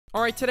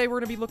Alright, today we're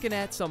going to be looking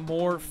at some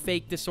more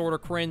fake disorder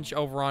cringe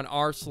over on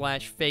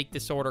r/fake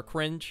disorder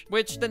cringe,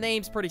 which the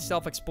name's pretty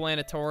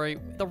self-explanatory.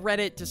 The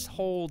Reddit just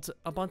holds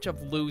a bunch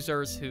of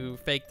losers who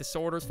fake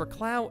disorders for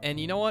clout, and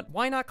you know what?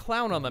 Why not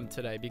clown on them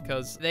today?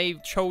 Because they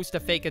chose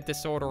to fake a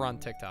disorder on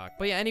TikTok.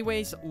 But yeah,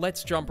 anyways,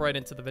 let's jump right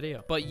into the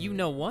video. But you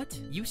know what?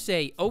 You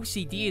say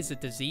OCD is a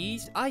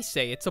disease, I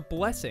say it's a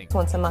blessing.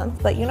 Once a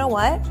month, but you know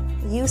what?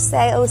 You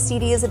say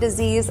OCD is a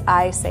disease,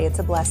 I say it's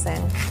a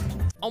blessing.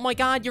 Oh my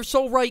god, you're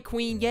so right,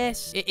 Queen.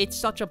 Yes, it's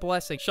such a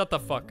blessing. Shut the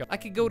fuck up. I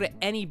could go to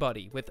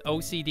anybody with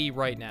OCD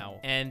right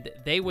now, and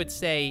they would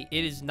say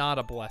it is not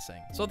a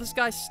blessing. So this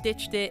guy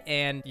stitched it,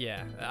 and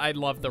yeah, I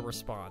love the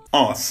response.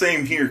 Aw,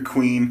 same here,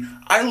 Queen.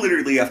 I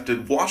literally have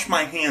to wash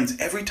my hands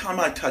every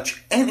time I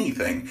touch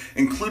anything,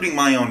 including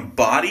my own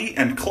body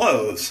and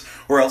clothes,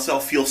 or else I'll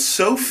feel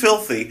so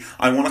filthy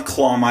I want to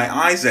claw my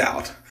eyes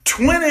out.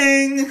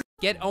 Twinning!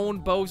 Get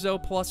owned bozo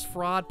plus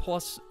fraud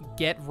plus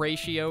get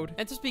ratioed.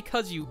 And just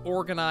because you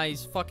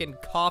organize fucking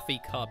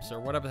coffee cups or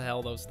whatever the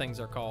hell those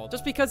things are called,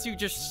 just because you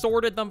just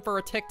sorted them for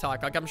a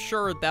TikTok, like I'm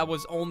sure that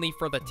was only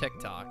for the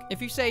TikTok.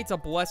 If you say it's a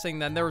blessing,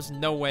 then there's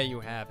no way you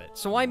have it.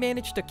 So I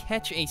managed to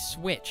catch a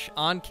switch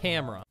on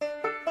camera.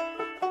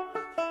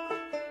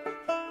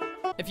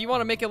 If you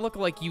want to make it look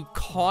like you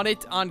caught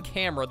it on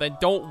camera, then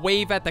don't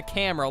wave at the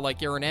camera like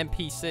you're an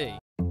NPC.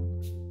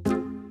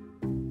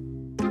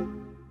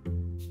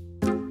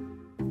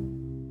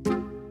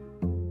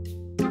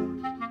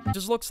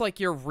 Just looks like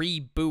you're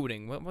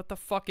rebooting. What the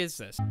fuck is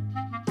this?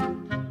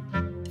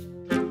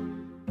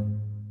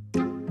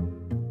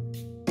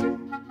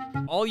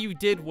 All you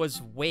did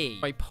was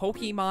wave. A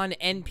Pokemon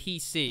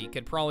NPC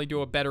could probably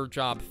do a better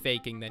job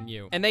faking than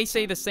you. And they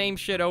say the same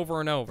shit over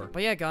and over.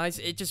 But yeah, guys,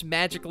 it just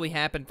magically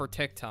happened for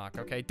TikTok,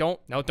 okay? Don't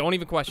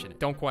even question it.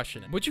 Don't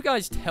question it. Would you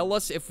guys tell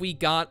us if we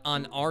got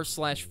on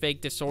r/fake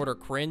disorder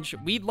cringe?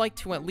 We'd like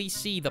to at least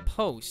see the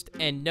post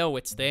and know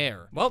it's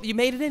there. Well, you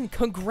made it in.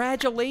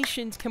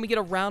 Congratulations. Can we get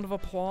a round of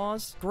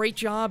applause? Great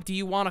job. Do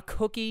you want a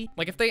cookie?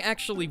 Like, if they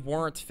actually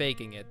weren't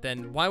faking it,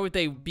 then why would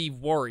they be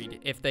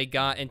worried if they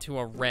got into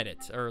a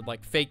Reddit or,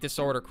 like, fake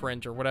disorder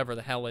cringe or whatever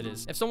the hell it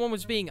is? If someone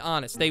was being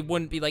honest, they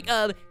wouldn't be like,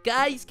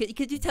 guys,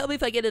 could you tell me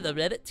if I get into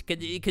Reddit?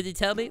 Could you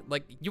tell me?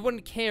 Like, you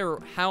wouldn't care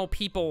how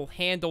people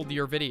handled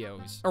your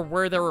videos or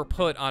where they were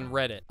put on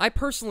Reddit. I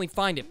personally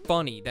find it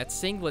funny that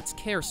singlets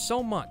care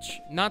so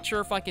much. Not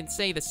sure if I can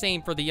say the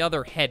same for the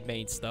other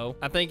headmates, though.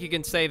 I think you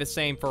can say the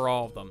same for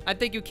all of them. I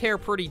think you care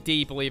pretty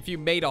deeply if you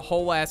made a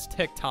whole ass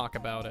TikTok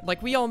about it.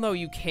 Like, we all know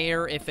you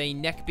care if a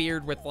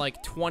neckbeard with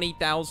like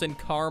 20,000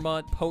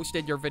 karma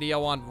posted your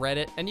video on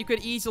Reddit, and you could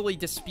easily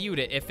dispute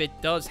it if it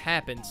does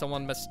happen.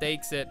 Someone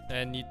mistakes it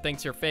and you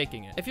thinks you're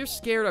faking it. If you're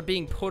scared of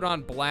being put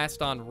on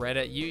blast on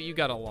Reddit, you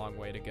got a long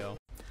way to go.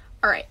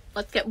 Alright,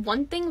 let's get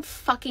one thing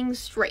fucking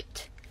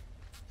straight.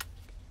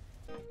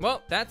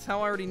 Well, that's how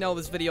I already know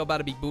this video about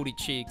to be booty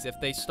cheeks if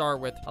they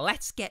start with,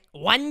 let's get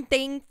one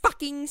thing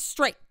fucking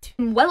straight.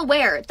 I'm well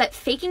aware that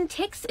faking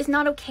tics is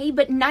not okay,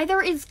 but neither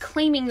is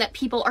claiming that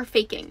people are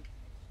faking.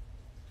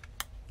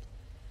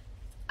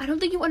 I don't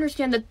think you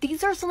understand that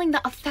these are something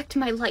that affect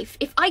my life.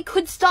 If I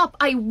could stop,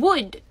 I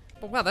would.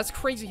 But wow, that's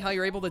crazy how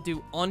you're able to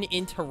do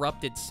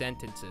uninterrupted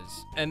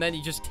sentences. And then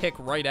you just tick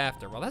right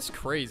after. Well, that's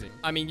crazy.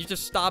 I mean, you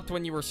just stopped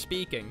when you were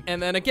speaking.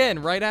 And then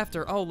again, right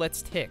after, oh,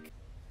 let's tick.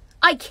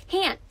 I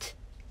can't.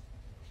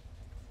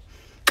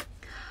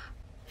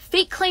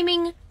 Fake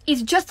claiming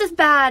is just as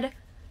bad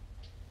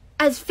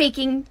as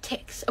faking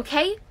tics,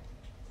 okay?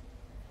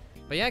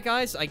 But yeah,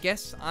 guys, I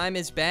guess I'm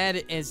as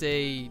bad as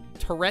a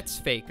Tourette's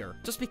faker.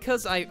 Just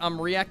because I'm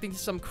reacting to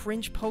some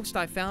cringe post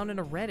I found in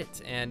a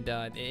Reddit, and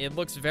it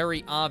looks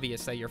very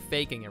obvious that you're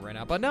faking it right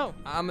now. But no,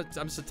 I'm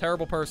just a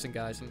terrible person,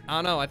 guys. I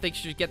don't know, I think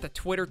you should get the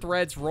Twitter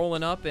threads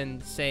rolling up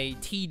and say,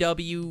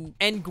 TW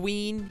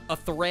Engween, a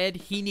thread,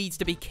 he needs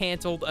to be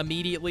canceled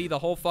immediately, the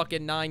whole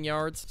fucking 9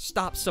 yards.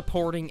 Stop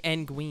supporting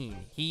Engween.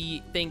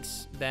 He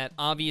thinks that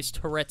obvious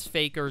Tourette's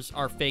fakers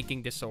are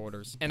faking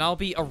disorders, and I'll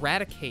be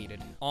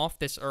eradicated off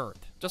this earth.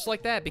 Just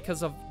like that,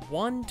 because of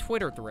one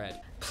Twitter thread.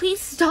 Please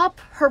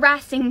stop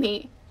harassing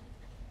me.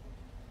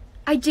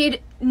 I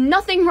did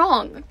nothing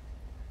wrong.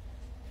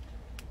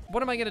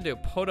 What am I gonna do?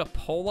 Put a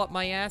pole up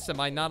my ass?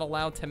 Am I not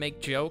allowed to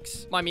make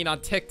jokes? I mean,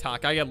 on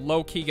TikTok, I got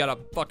low-key gotta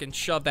fucking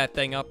shove that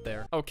thing up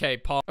there. Okay,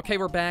 Paul. Okay,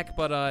 we're back,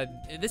 but,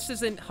 this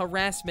isn't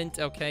harassment,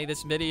 okay?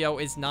 This video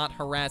is not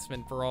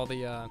harassment for all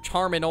the,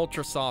 charming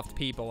ultra-soft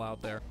people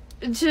out there.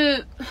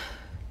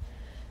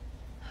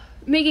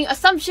 Making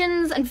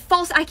assumptions and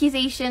false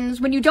accusations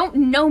when you don't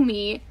know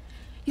me.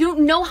 You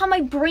don't know how my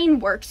brain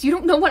works. You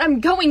don't know what I'm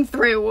going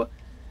through.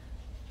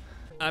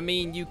 I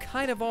mean, you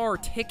kind of are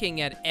ticking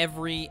at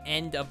every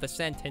end of the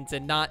sentence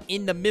and not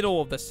in the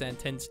middle of the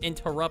sentence,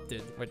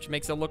 interrupted, which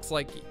makes it look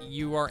like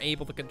you are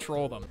able to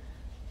control them.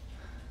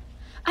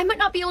 I might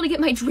not be able to get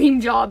my dream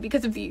job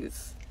because of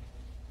these.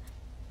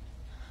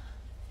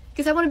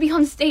 Because I want to be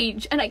on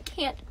stage, and I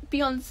can't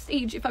be on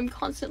stage if I'm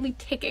constantly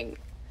ticking.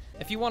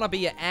 If you want to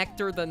be an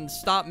actor, then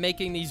stop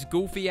making these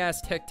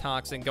goofy-ass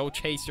TikToks and go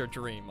chase your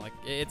dream. Like,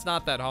 it's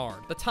not that hard.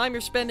 The time you're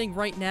spending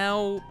right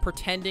now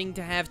pretending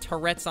to have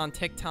Tourette's on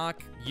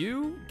TikTok,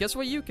 guess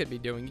what you could be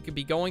doing? You could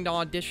be going to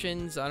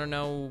auditions, I don't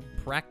know,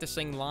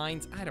 practicing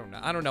lines. I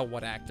don't know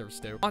what actors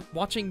do.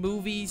 Watching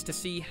movies to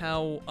see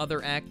how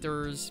other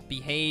actors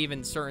behave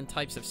in certain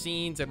types of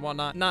scenes and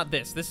whatnot. Not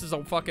this. This is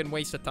a fucking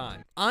waste of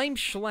time. I'm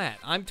Schlatt.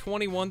 I'm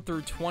 21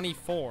 through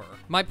 24.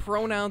 My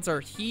pronouns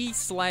are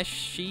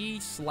he/she/rot.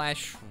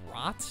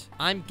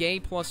 I'm gay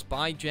plus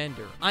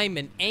bi-gender. I'm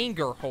an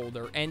anger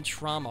holder and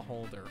trauma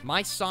holder.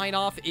 My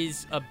sign-off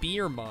is a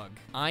beer mug.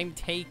 I'm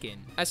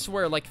taken. I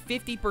swear, like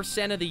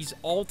 50% of these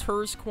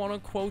alters,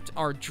 quote-unquote,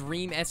 are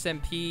Dream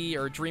SMP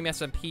or Dream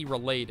SMP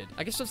related.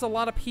 I guess there's a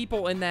lot of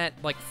people in that,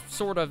 like,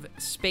 sort of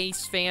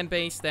space fan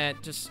base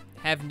that just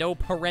have no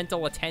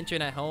parental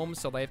attention at home,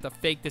 so they have to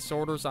fake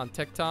disorders on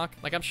TikTok.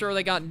 Like, I'm sure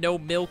they got no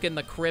milk in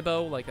the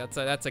cribbo. Like,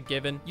 that's a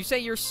given. You say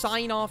your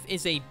sign-off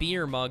is a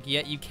beer mug,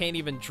 yet you can't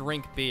even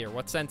drink beer.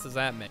 What sense does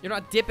that make? You're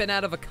not dipping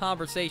out of a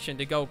conversation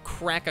to go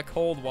crack a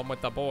cold one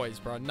with the boys,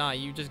 bro. Nah,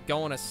 you just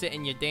going to sit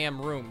in your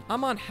damn room.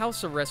 I'm on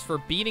house arrest for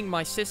beating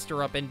my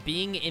sister up and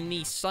being in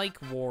the psych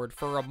ward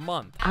for a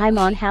month. I'm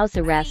on house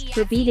arrest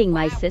for beating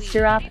my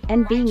sister up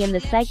and being in the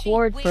psych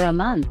ward for a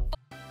month.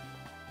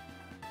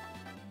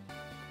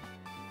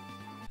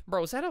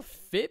 Bro, is that a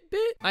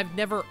Fitbit? I've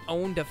never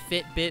owned a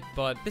Fitbit,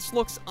 but this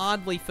looks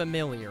oddly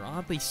familiar,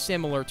 oddly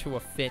similar to a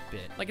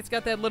Fitbit. Like, it's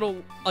got that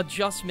little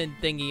adjustment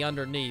thingy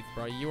underneath,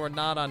 bro. You are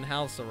not on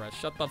house arrest.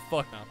 Shut the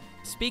fuck up.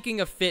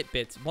 Speaking of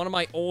Fitbits, one of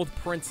my old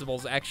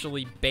principals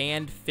actually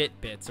banned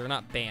Fitbits, or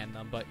not banned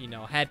them, but, you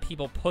know, had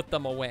people put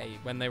them away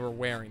when they were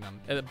wearing them.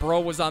 The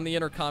bro was on the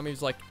intercom, he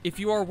was like, if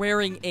you are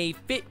wearing a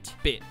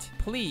Fitbit,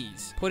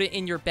 please put it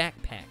in your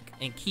backpack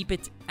and keep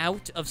it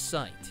out of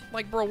sight.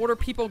 Like, bro, what are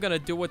people gonna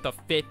do with the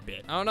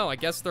Fitbit? I don't know, I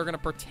guess they're gonna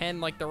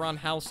pretend like they're on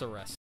house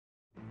arrest.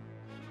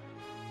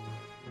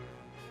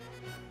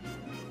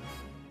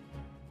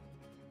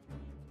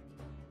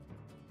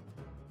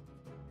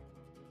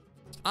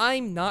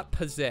 I'm not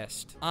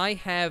possessed. I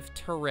have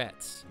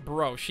Tourette's.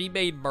 Bro, she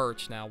made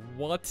merch now.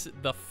 What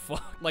the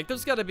fuck? Like,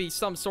 there's gotta be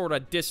some sort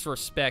of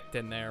disrespect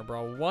in there,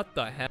 bro. What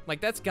the heck? Like,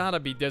 that's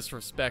gotta be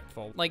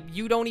disrespectful. Like,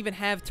 you don't even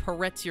have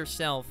Tourette's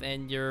yourself,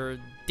 and you're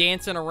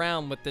dancing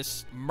around with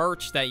this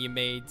merch that you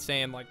made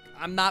saying, like,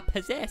 I'm not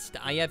possessed.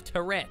 I have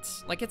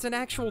Tourette's. Like, it's an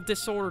actual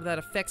disorder that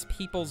affects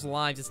people's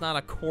lives. It's not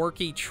a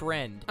quirky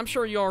trend. I'm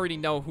sure you already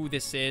know who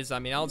this is. I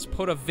mean, I'll just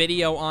put a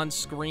video on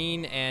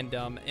screen, and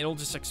it'll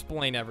just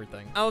explain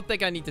everything. I don't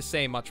think I need to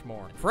say much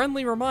more.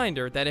 Friendly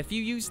reminder that if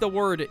you use the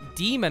word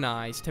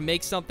demonize to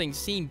make something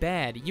seem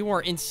bad, you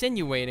are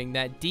insinuating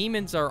that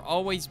demons are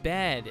always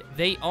bad.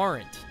 They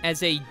aren't.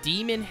 As a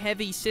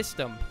demon-heavy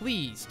system,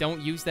 please don't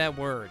use that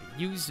word.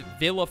 Use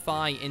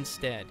vilify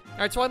instead.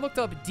 Alright, so I looked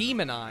up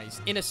demonize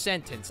in a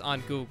sentence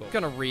on Google. I'm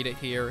gonna read it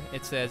here.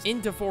 It says,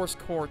 in divorce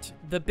court,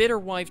 the bitter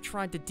wife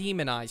tried to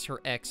demonize her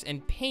ex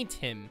and paint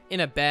him in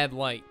a bad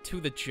light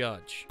to the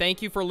judge.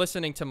 Thank you for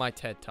listening to my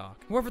TED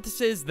Talk. Whoever this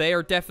is, they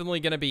are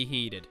definitely gonna be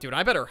heated. Dude,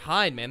 I better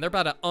hide, man. They're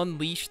about to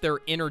unleash their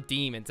inner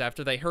demons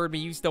after they heard me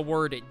use the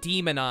word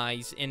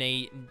demonize in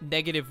a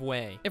negative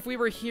way. If we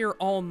were here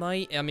all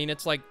night, I mean,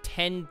 it's like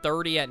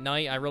 10:30 at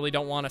night. I really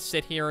don't want to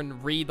sit here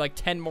and read like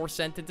 10 more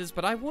sentences,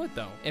 but I would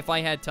though, if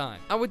I had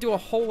time. I would do a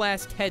whole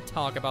ass TED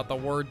Talk about the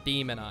word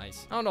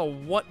demonize. I don't know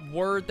what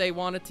word they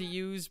wanted to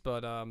use,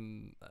 but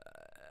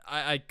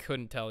I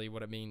couldn't tell you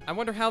what it means. I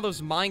wonder how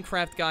those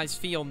Minecraft guys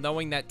feel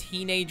knowing that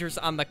teenagers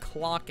on the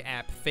Clock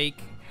app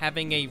fake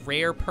having a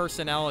rare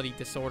personality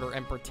disorder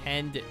and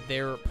pretend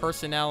their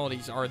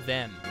personalities are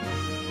them.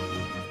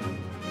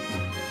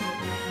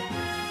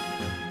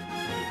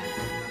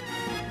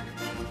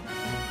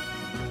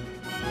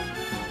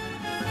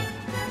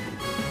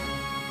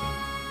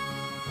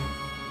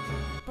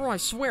 Bro, I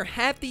swear,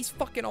 half these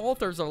fucking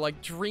alters are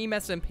like Dream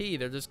SMP.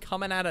 They're just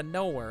coming out of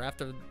nowhere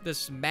after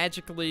this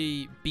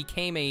magically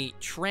became a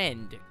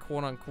trend,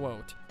 quote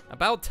unquote.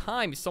 About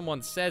time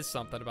someone says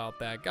something about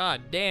that.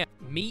 God damn.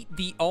 Meet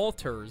the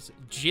alters,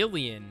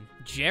 Jillian,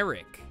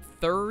 Jarek.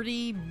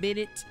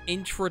 30-minute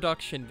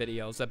introduction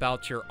videos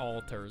about your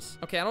alters.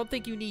 Okay, I don't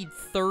think you need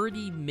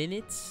 30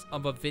 minutes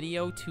of a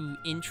video to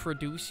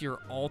introduce your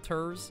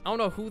alters. I don't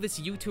know who this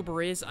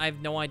YouTuber is. I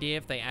have no idea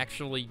if they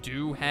actually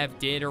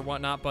did or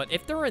whatnot, but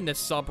if they're in this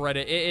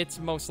subreddit, it's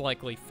most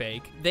likely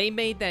fake. They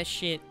made that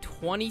shit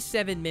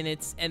 27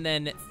 minutes and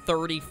then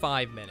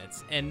 35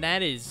 minutes, and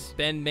that is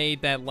then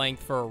made that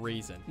length for a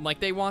reason. Like,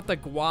 they want the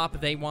guap,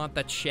 they want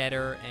the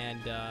cheddar,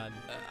 and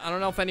I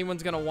don't know if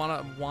anyone's gonna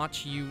wanna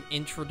watch you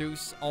introduce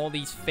all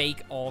these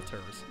fake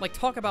alters. Like,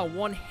 talk about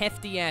one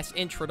hefty-ass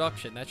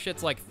introduction. That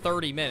shit's like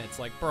 30 minutes.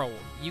 Like, bro,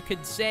 you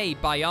could say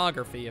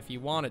biography if you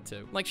wanted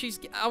to. Like,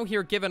 she's out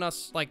here giving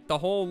us, like, the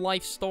whole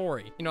life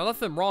story. You know,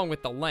 nothing wrong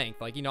with the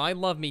length. Like, you know, I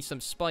love me some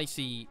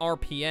spicy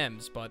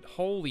RPMs, but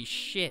holy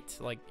shit.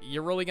 Like,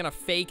 you're really gonna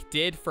fake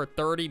did for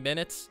 30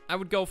 minutes? I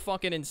would go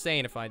fucking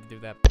insane if I had to do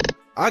that.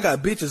 I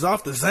got bitches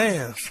off the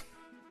Zans.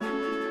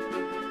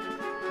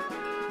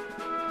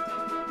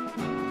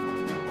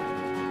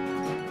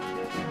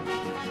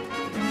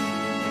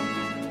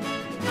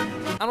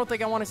 I don't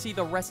think I want to see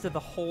the rest of the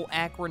whole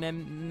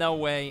acronym. No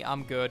way,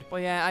 I'm good.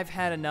 But yeah, I've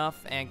had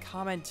enough, and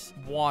comment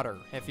water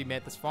if you made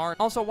it this far.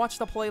 Also, watch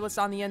the playlist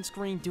on the end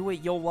screen. Do it,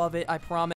 you'll love it, I promise.